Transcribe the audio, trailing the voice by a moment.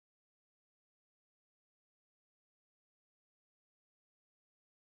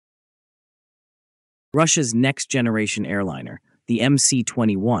Russia's next-generation airliner, the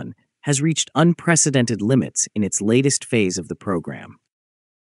MC-21, has reached unprecedented limits in its latest phase of the program.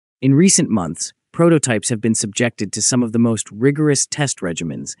 In recent months, prototypes have been subjected to some of the most rigorous test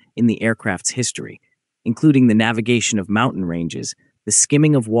regimens in the aircraft's history, including the navigation of mountain ranges, the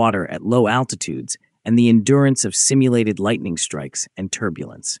skimming of water at low altitudes, and the endurance of simulated lightning strikes and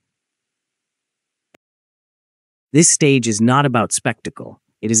turbulence. This stage is not about spectacle,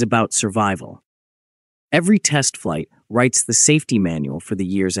 it is about survival. Every test flight writes the safety manual for the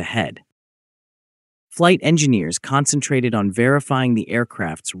years ahead. Flight engineers concentrated on verifying the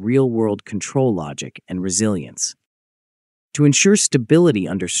aircraft's real-world control logic and resilience. To ensure stability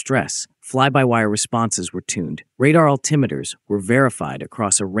under stress, fly-by-wire responses were tuned, radar altimeters were verified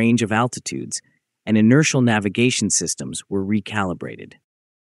across a range of altitudes, and inertial navigation systems were recalibrated.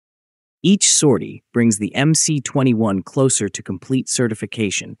 Each sortie brings the MC-21 closer to complete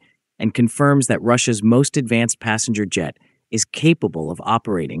certification and confirms that Russia's most advanced passenger jet is capable of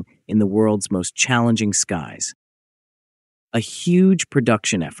operating in the world's most challenging skies. A huge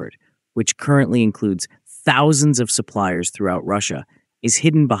production effort, which currently includes thousands of suppliers throughout Russia, is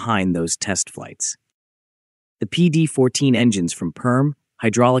hidden behind those test flights. The PD-14 engines from Perm,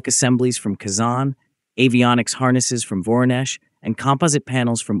 hydraulic assemblies from Kazan, avionics harnesses from Voronezh, and composite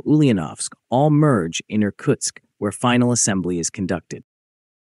panels from Ulyanovsk all merge in Irkutsk, where final assembly is conducted.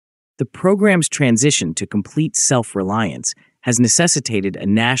 The program's transition to complete self-reliance has necessitated a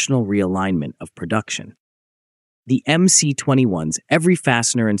national realignment of production. The MC-21's every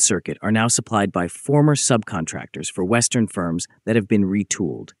fastener and circuit are now supplied by former subcontractors for Western firms that have been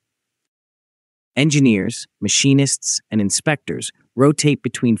retooled. Engineers, machinists, and inspectors rotate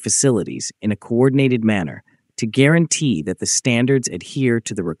between facilities in a coordinated manner to guarantee that the standards adhere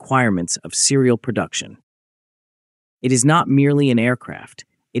to the requirements of serial production. It is not merely an aircraft,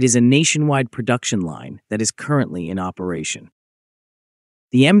 it is a nationwide production line that is currently in operation.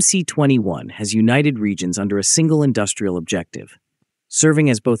 The MC-21 has united regions under a single industrial objective, serving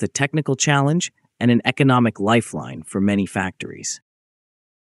as both a technical challenge and an economic lifeline for many factories.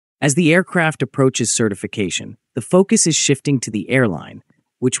 As the aircraft approaches certification, the focus is shifting to the airline,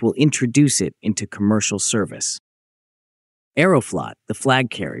 which will introduce it into commercial service. Aeroflot, the flag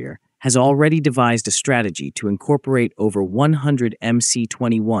carrier, has already devised a strategy to incorporate over 100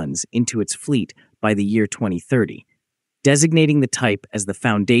 MC-21s into its fleet by the year 2030, designating the type as the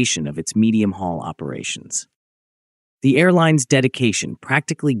foundation of its medium-haul operations. The airline's dedication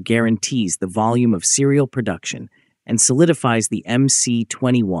practically guarantees the volume of serial production and solidifies the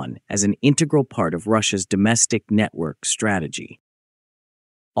MC-21 as an integral part of Russia's domestic network strategy.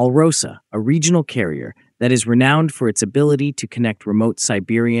 Alrosa, a regional carrier that is renowned for its ability to connect remote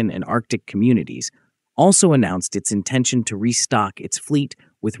Siberian and Arctic communities, also announced its intention to restock its fleet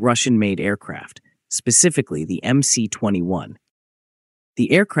with Russian-made aircraft, specifically the MC-21.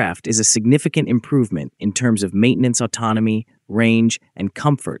 The aircraft is a significant improvement in terms of maintenance autonomy, range, and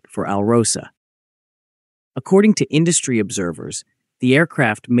comfort for Alrosa. According to industry observers, the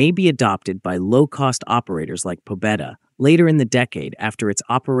aircraft may be adopted by low-cost operators like Pobeda later in the decade after its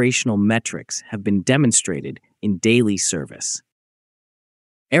operational metrics have been demonstrated in daily service.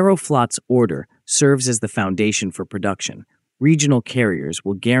 Aeroflot's order serves as the foundation for production. Regional carriers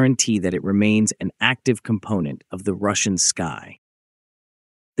will guarantee that it remains an active component of the Russian sky.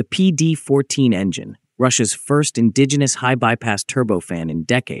 The PD-14 engine, Russia's first indigenous high-bypass turbofan in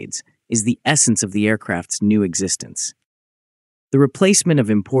decades, is the essence of the aircraft's new existence. The replacement of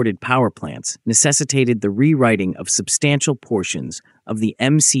imported power plants necessitated the rewriting of substantial portions of the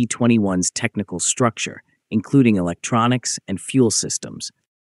MC-21's technical structure, including electronics and fuel systems.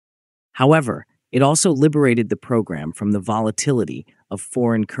 However, it also liberated the program from the volatility of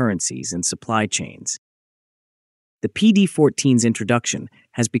foreign currencies and supply chains. The PD-14's introduction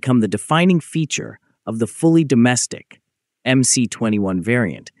has become the defining feature of the fully domestic MC-21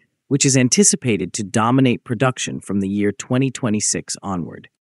 variant, which is anticipated to dominate production from the year 2026 onward.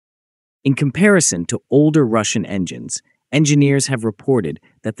 In comparison to older Russian engines, engineers have reported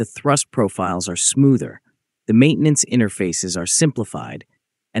that the thrust profiles are smoother, the maintenance interfaces are simplified,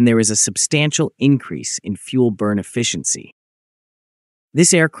 and there is a substantial increase in fuel burn efficiency.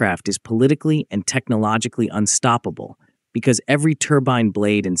 This aircraft is politically and technologically unstoppable because every turbine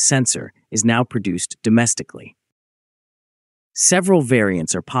blade and sensor is now produced domestically. Several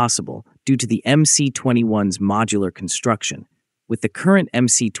variants are possible due to the MC-21's modular construction, with the current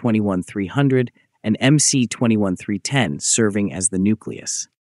MC-21-300 and MC-21-310 serving as the nucleus.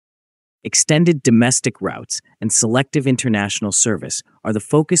 Extended domestic routes and selective international service are the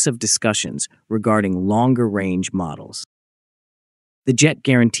focus of discussions regarding longer-range models. The jet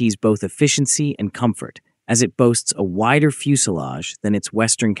guarantees both efficiency and comfort, as it boasts a wider fuselage than its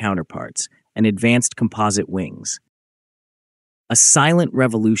Western counterparts and advanced composite wings. A silent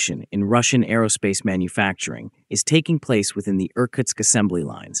revolution in Russian aerospace manufacturing is taking place within the Irkutsk assembly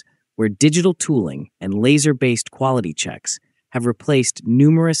lines, where digital tooling and laser-based quality checks have replaced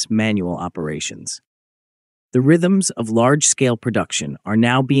numerous manual operations. The rhythms of large-scale production are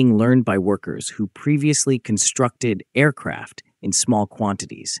now being learned by workers who previously constructed aircraft in small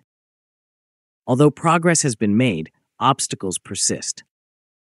quantities. Although progress has been made, obstacles persist.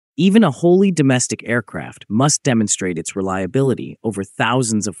 Even a wholly domestic aircraft must demonstrate its reliability over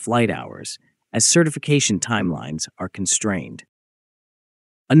thousands of flight hours, as certification timelines are constrained.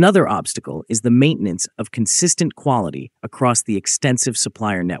 Another obstacle is the maintenance of consistent quality across the extensive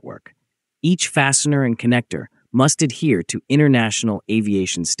supplier network. Each fastener and connector must adhere to international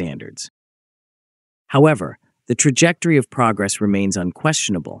aviation standards. However, the trajectory of progress remains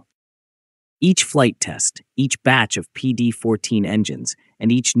unquestionable. Each flight test, each batch of PD-14 engines,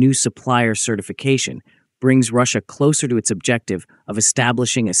 and each new supplier certification brings Russia closer to its objective of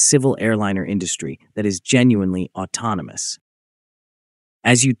establishing a civil airliner industry that is genuinely autonomous.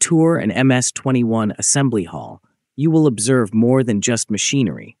 As you tour an MS-21 assembly hall, you will observe more than just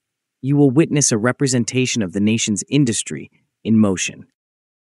machinery. You will witness a representation of the nation's industry in motion.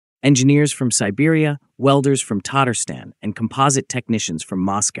 Engineers from Siberia, welders from Tatarstan, and composite technicians from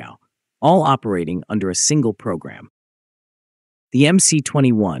Moscow, all operating under a single program. The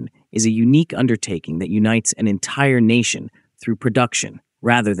MC-21 is a unique undertaking that unites an entire nation through production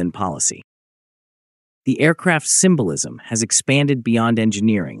rather than policy. The aircraft's symbolism has expanded beyond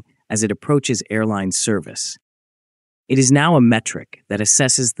engineering as it approaches airline service. It is now a metric that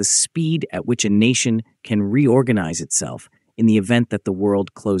assesses the speed at which a nation can reorganize itself in the event that the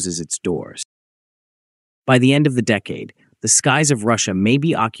world closes its doors. By the end of the decade, the skies of Russia may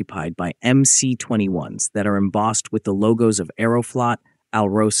be occupied by MC-21s that are embossed with the logos of Aeroflot,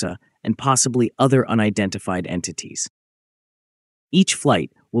 Alrosa, and possibly other unidentified entities. Each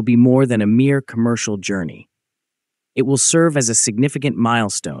flight will be more than a mere commercial journey. It will serve as a significant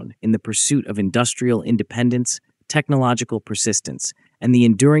milestone in the pursuit of industrial independence, technological persistence, and the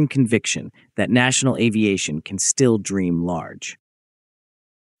enduring conviction that national aviation can still dream large.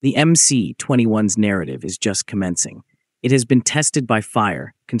 The MC-21's narrative is just commencing. It has been tested by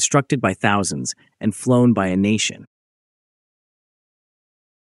fire, constructed by thousands, and flown by a nation.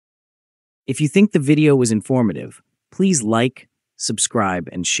 If you think the video was informative, please like, subscribe,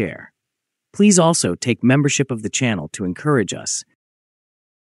 and share. Please also take membership of the channel to encourage us